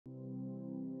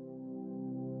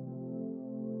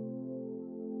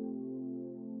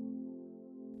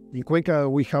In Cuenca,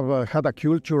 we have had a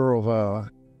culture of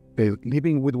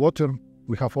living with water.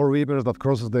 We have 4 rivers that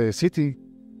crosses the city,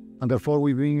 and therefore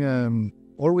we've been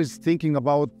always thinking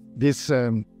about this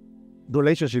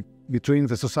relationship between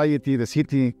the society, the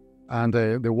city, and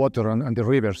the water and the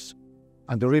rivers.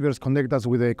 And the rivers connect us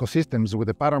with the ecosystems, with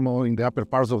the paramo in the upper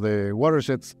parts of the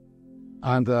watersheds.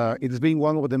 And it's been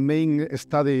one of the main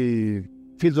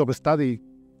fields of study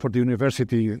for the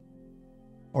university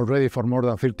already for more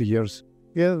than 30 years.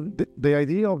 Yeah, the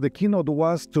idea of the keynote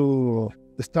was to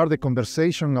start the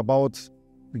conversation about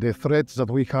the threats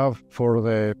that we have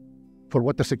for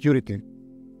water security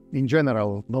in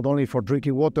general, not only for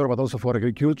drinking water, but also for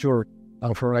agriculture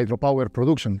and for hydropower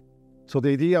production. So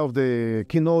the idea of the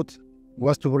keynote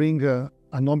was to bring a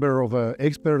number of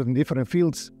experts in different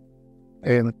fields,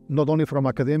 and not only from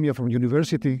academia, from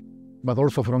university, but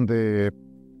also from the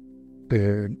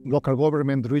local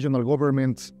government, regional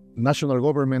governments, national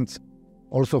governments,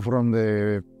 also from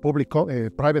the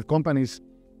private companies,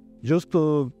 just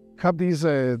to have this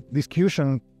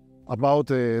discussion about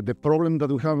the problem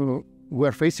that we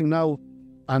are facing now,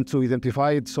 and to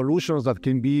identify solutions that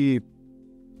can be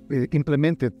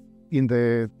implemented in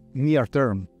the near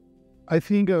term. I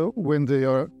think when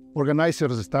the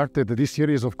organizers started this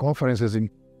series of conferences in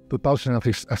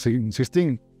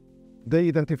 2016, they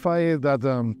identified that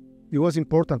it was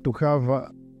important to have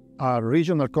a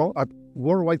regional, a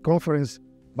worldwide conference,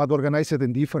 but organized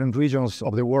in different regions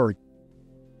of the world.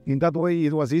 In that way,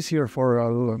 it was easier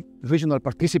for regional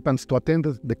participants to attend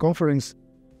the conference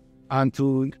and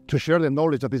to share the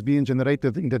knowledge that is being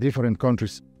generated in the different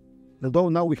countries. Although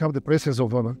now we have the presence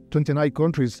of 29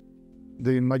 countries,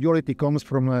 the majority comes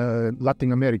from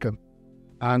Latin America.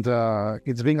 And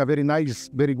it's been a very nice,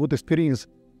 very good experience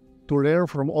to learn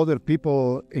from other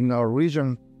people in our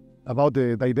region about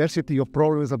the diversity of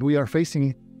problems that we are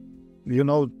facing. You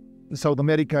know, South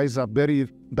America is a very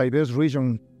diverse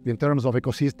region in terms of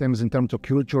ecosystems, in terms of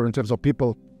culture, in terms of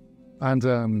people.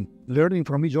 And learning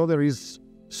from each other is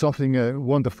something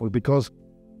wonderful, because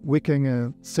we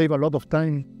can save a lot of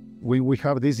time when we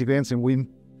have these events, and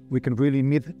we can really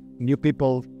meet new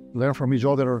people, learn from each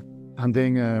other, and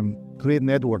then create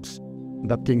networks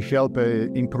that can help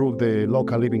improve the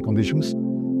local living conditions.